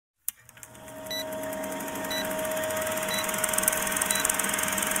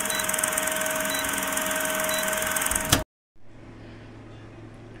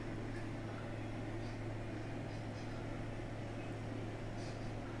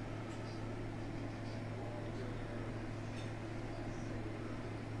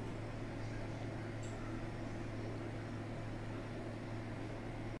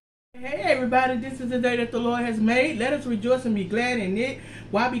Hey everybody, this is the day that the Lord has made. Let us rejoice and be glad in it.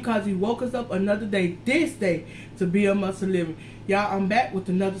 Why? Because He woke us up another day, this day, to be amongst the living. Y'all, I'm back with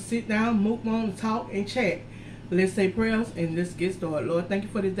another sit down, Mukbang, talk, and chat. Let's say prayers and let's get started. Lord, thank you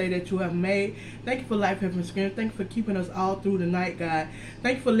for this day that you have made. Thank you for life, health, and strength. Thank you for keeping us all through the night, God.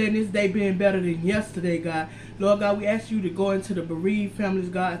 Thank you for letting this day being better than yesterday, God. Lord God, we ask you to go into the bereaved families,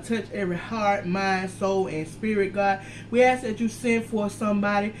 God. Touch every heart, mind, soul, and spirit, God. We ask that you send for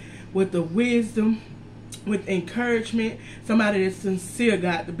somebody with the wisdom, with encouragement, somebody that's sincere,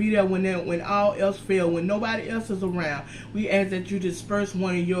 God, to be there when all else fails, when nobody else is around. We ask that you disperse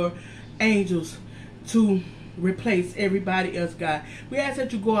one of your angels to replace everybody else, God. We ask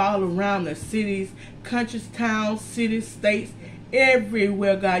that you go all around the cities, countries, towns, cities, states,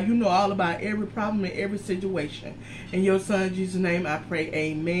 everywhere, God. You know all about every problem and every situation. In your son Jesus' name I pray.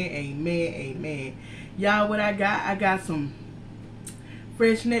 Amen, amen, amen. Y'all, what I got some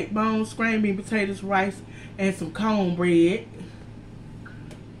fresh neck bones, scrambled bean, potatoes, rice, and some cornbread.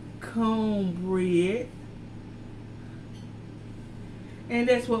 And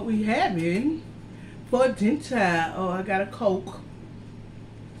that's what we having for dinner. Oh, I got a Coke.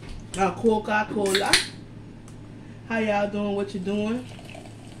 A Coca-Cola. How y'all doing? What you doing?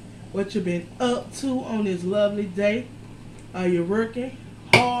 What you been up to on this lovely day? Are you working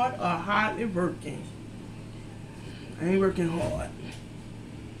hard or hardly working? I ain't working hard.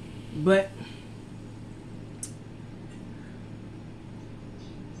 But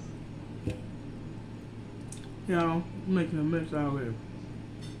y'all, making a mess already.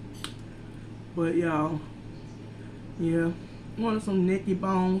 But y'all, yeah, wanted some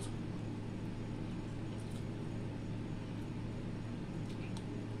Neckbones.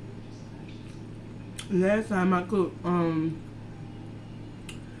 Last time I cooked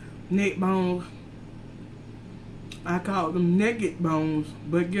Neckbones, I called them Neckbones,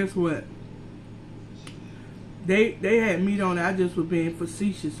 but guess what? They had meat on it. I just was being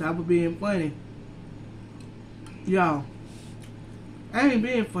facetious. I was being funny. Y'all, I ain't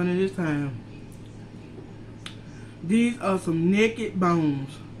being funny this time. These are some Neckbones.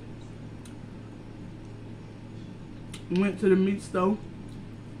 Went to the meat store.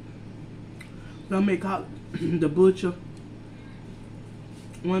 Somebody called the butcher.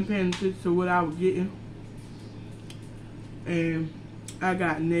 Wasn't paying attention to what I was getting. And I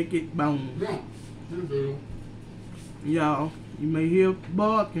got Neckbones. Y'all, you may hear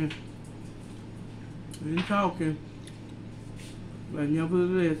barking and talking, but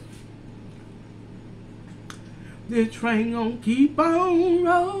nevertheless, this train gonna keep on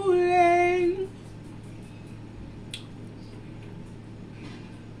rolling.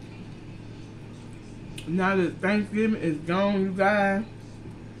 Now that Thanksgiving is gone, you guys,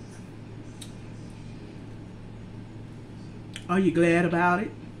 are you glad about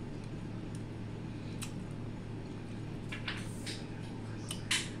it?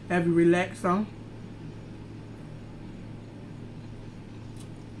 Have you relaxed some?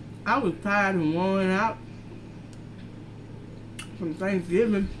 I was tired and worn out from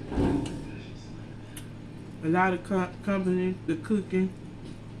Thanksgiving. A lot of company, the cooking,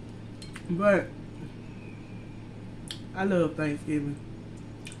 but I love Thanksgiving.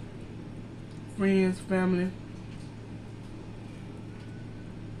 Friends, family.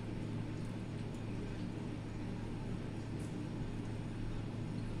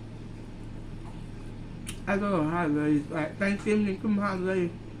 I love holidays, like Thanksgiving and Christmas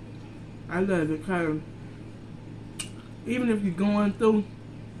holidays. I love it because even if you're going through,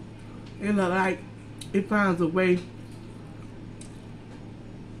 it's like it finds a way.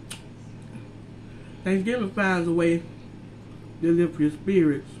 Thanksgiving finds a way to lift your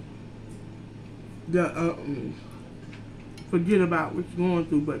spirits. Forget about what you're going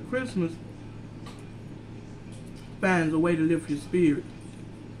through, but Christmas finds a way to lift your spirit.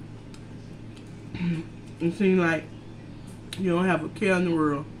 It seems like you don't have a care in the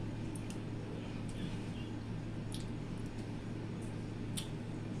world.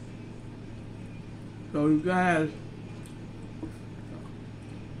 So you guys,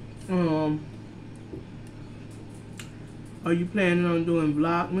 are you planning on doing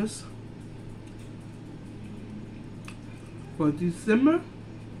Vlogmas for December?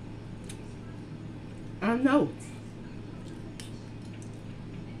 I know.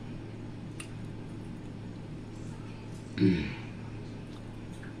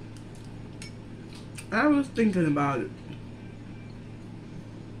 I was thinking about it.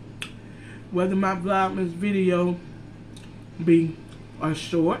 Whether my Vlogmas video be a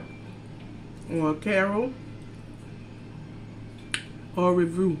short or a carol or a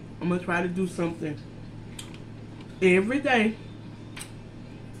review. I'm going to try to do something every day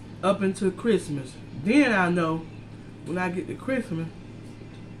up until Christmas. Then I know when I get to Christmas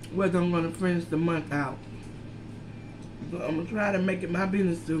whether I'm gonna finish the month out. But I'm gonna try to make it my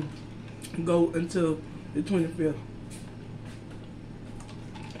business to go until the 25th.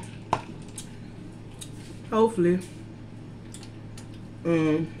 Hopefully,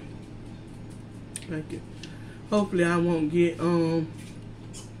 thank you. Hopefully I won't get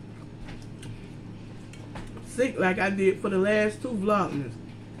sick like I did for the last 2 vlogmas.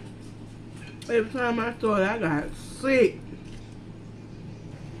 Every time I started, I got sick.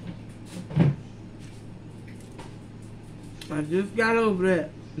 I just got over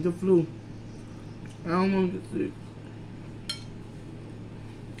that, the flu. I don't want to get sick.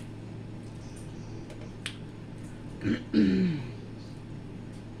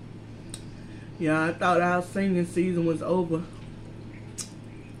 Yeah, I thought our singing season was over.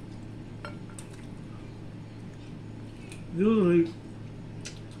 Usually,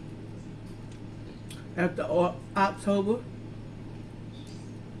 after October,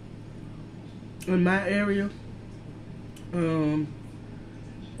 in my area, the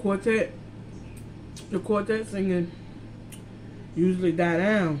quartet singing usually die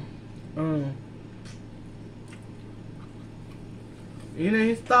down. It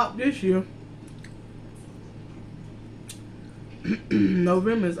ain't stopped this year.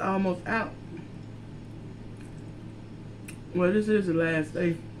 November is almost out. Well, this is the last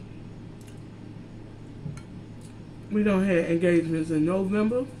day. We don't have engagements in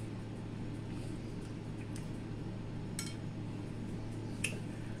November.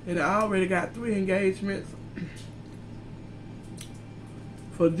 And I already got 3 engagements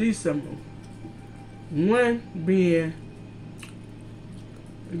for December. One being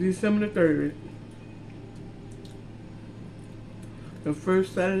December the 3rd. The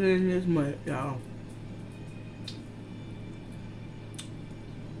first Saturday in this month, y'all.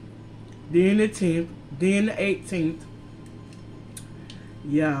 Then the 10th. Then the 18th.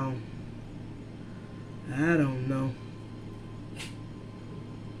 Y'all. I don't know.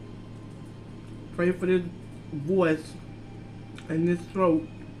 Pray for this voice and this throat.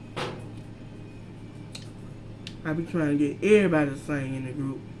 I be trying to get everybody to sing in the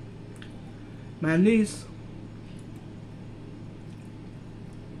group. My niece,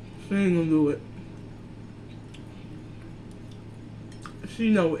 she ain't gonna do it. She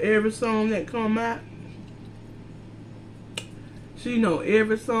know every song that come out. She know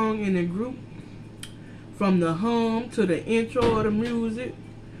every song in the group. From the hum to the intro of the music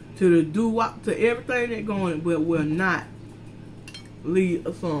to the doo-wop to everything that going, but will not lead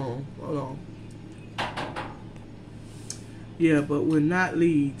a song. Hold on. Yeah, but will not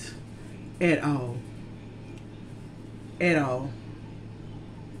lead at all. At all.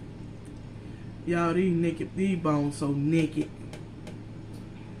 Y'all, these bones so naked.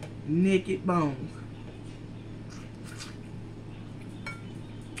 Naked bones.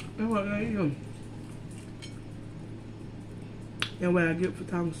 That's what I am. And what I get for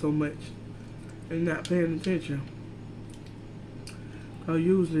talking so much and not paying attention. Cause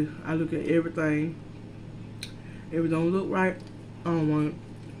usually I look at everything. If it don't look right, I don't want it.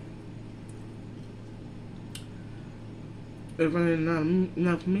 If it ain't not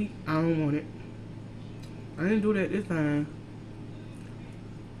enough for me, I don't want it. I didn't do that this time.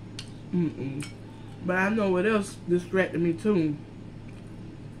 But I know what else distracted me too.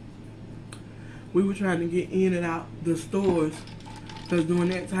 We were trying to get in and out the stores. Because during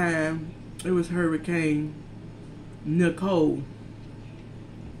that time, it was Hurricane Nicole.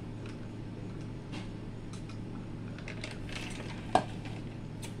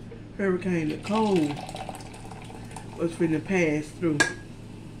 Hurricane Nicole was finna pass through.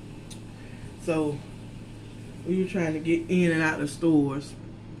 So, we were trying to get in and out the stores.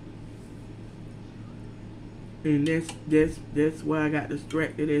 And that's why I got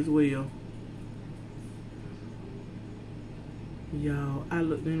distracted as well. Y'all, I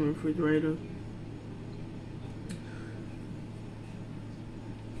looked in the refrigerator.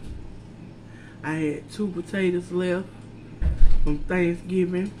 I had 2 potatoes left from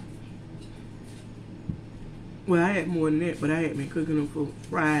Thanksgiving. Well, I had more than that, but I had been cooking them for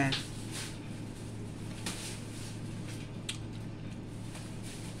fries.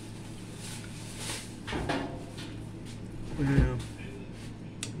 Yeah.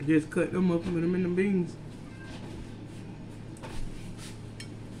 Just cut them up and put them in the beans.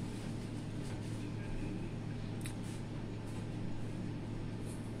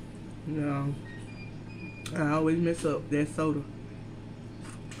 No, I always mess up that soda.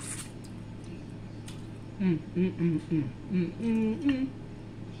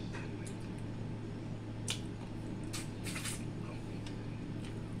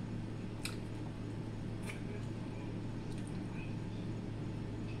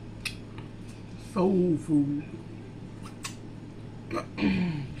 soul food.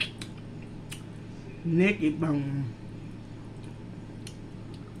 Neckbones.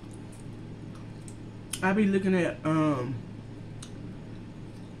 I be looking at I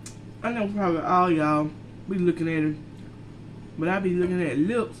know probably all y'all be looking at it, but I be looking at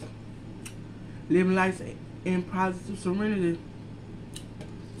lips, living life in positive serenity.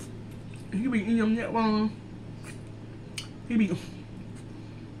 He be eating them neckbones. He be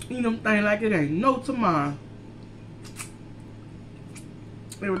eating them things like it ain't no tomorrow.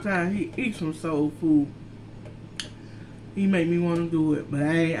 Every time he eats some soul food, he make me want to do it, but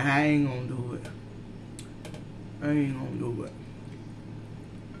I ain't gonna do it. I ain't gonna do it.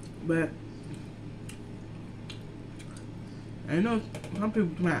 But I know some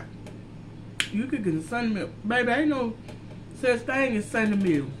people talk, you could get a Sunday meal. Baby, ain't no such thing as Sunday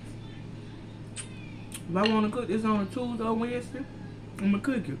meal. If I want to cook this on a Tuesday or Wednesday, I'm gonna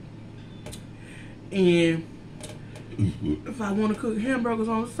cook it. And if I want to cook hamburgers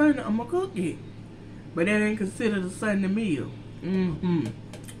on Sunday, I'm gonna cook it. But that ain't considered a Sunday meal.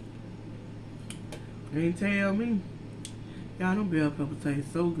 Ain't tell me. Y'all, them bell peppers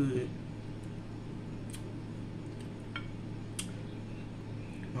taste so good.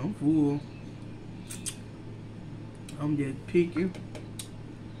 I'm full. I'm just picky.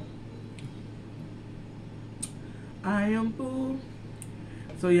 I am full.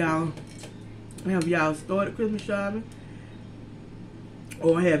 So y'all, have y'all started Christmas shopping?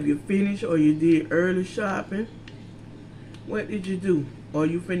 Or have you finished, or you did early shopping? What did you do? Or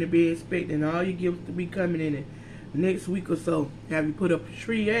you finna be expecting all your gifts to be coming in the next week or so? Have you put up a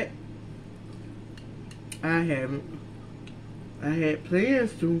tree yet? I haven't. I had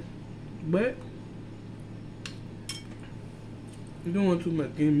plans to, but I'm doing too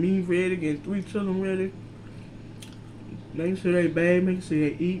much. Getting me ready, getting 3 children ready. Making sure they bathe, making sure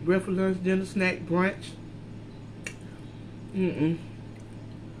they eat breakfast, lunch, dinner, snack, brunch.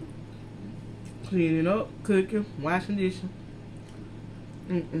 Cleaning up, cooking, washing dishes.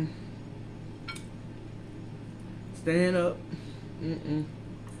 Stand up.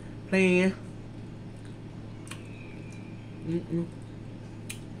 Playing.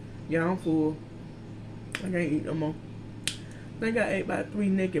 Yeah, I'm full. I can't eat no more. I think I ate about 3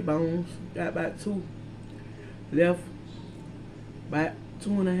 Neckbones. Got about 2 left. About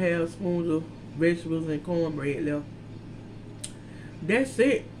 2.5 spoons of vegetables and cornbread left. That's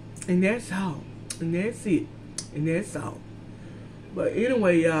it. And that's all. And that's it. And that's all. But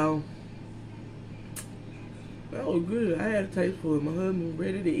anyway, y'all, that was good. I had a taste for it. My husband was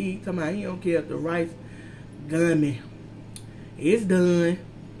ready to eat. Talking about he don't care if the rice gummy. It's done.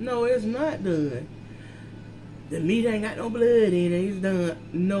 No, it's not done. The meat ain't got no blood in it. It's done.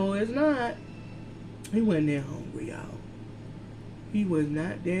 No, it's not. He wasn't that hungry, y'all. He was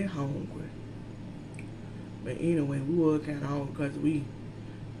not that hungry. But anyway, we were kind of hungry because we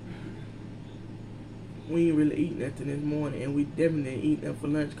ain't really eat nothing this morning, and we definitely didn't eat nothing for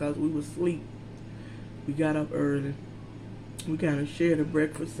lunch because we was asleep. We got up early. We kind of shared a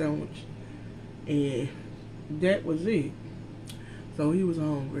breakfast sandwich, and that was it. So he was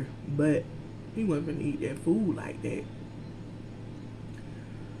hungry, but he wasn't gonna eat that food like that.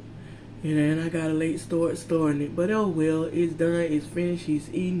 And then I got a late start starting it, but oh well, it's done, it's finished, he's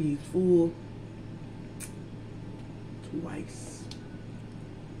eating, he's full. Twice.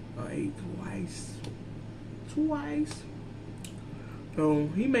 I ate twice. So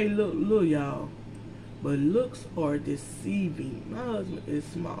he may look little, y'all, but looks are deceiving. My husband is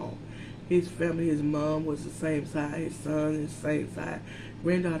small. His family, his mom was the same size, his son is the same size,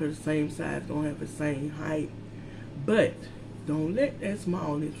 granddaughter the same size, don't have the same height. But don't let that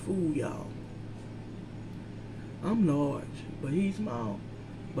smallness fool y'all. I'm large, but he's small,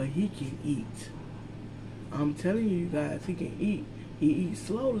 but he can eat. I'm telling you guys, he can eat. He eats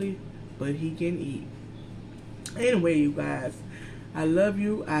slowly, but he can eat. Anyway, you guys, I love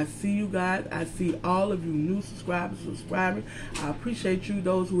you. I see you guys. I see all of you new subscribers subscribing. I appreciate you,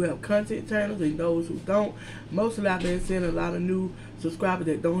 those who have content channels and those who don't. Mostly I've been seeing a lot of new subscribers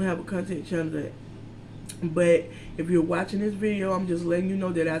that don't have a content channel. But if you're watching this video, I'm just letting you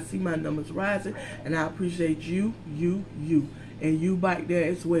know that I see my numbers rising, and I appreciate you, and you back there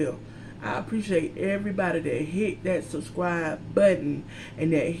as well. I appreciate everybody that hit that subscribe button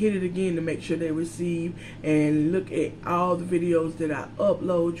and that hit it again to make sure they receive and look at all the videos that I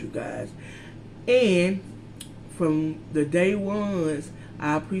upload, you guys. And from the day ones,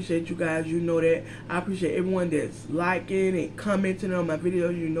 I appreciate you guys. You know that. I appreciate everyone that's liking and commenting on my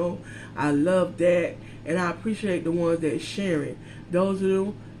videos. You know, I love that. And I appreciate the ones that sharing. Those of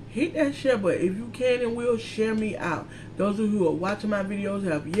you, hit that share button if you can and will, share me out. Those of you who are watching my videos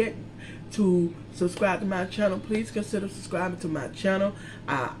have yet to subscribe to my channel, please consider subscribing to my channel.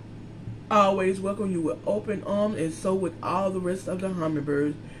 I always welcome you with open arms, and so with all the rest of the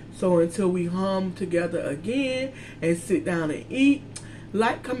hummingbirds. So until we hum together again and sit down and eat,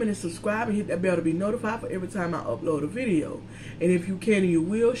 like, comment, and subscribe, and hit that bell to be notified for every time I upload a video. And if you can and you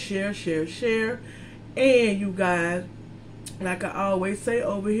will, share. And you guys, like I always say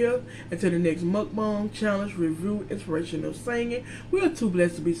over here, until the next mukbang, challenge, review, inspirational singing, we're too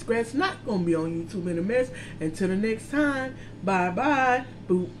blessed to be scratched. Not gonna be on YouTube in a mess. Until the next time, bye bye,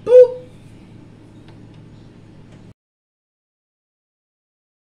 boop boop.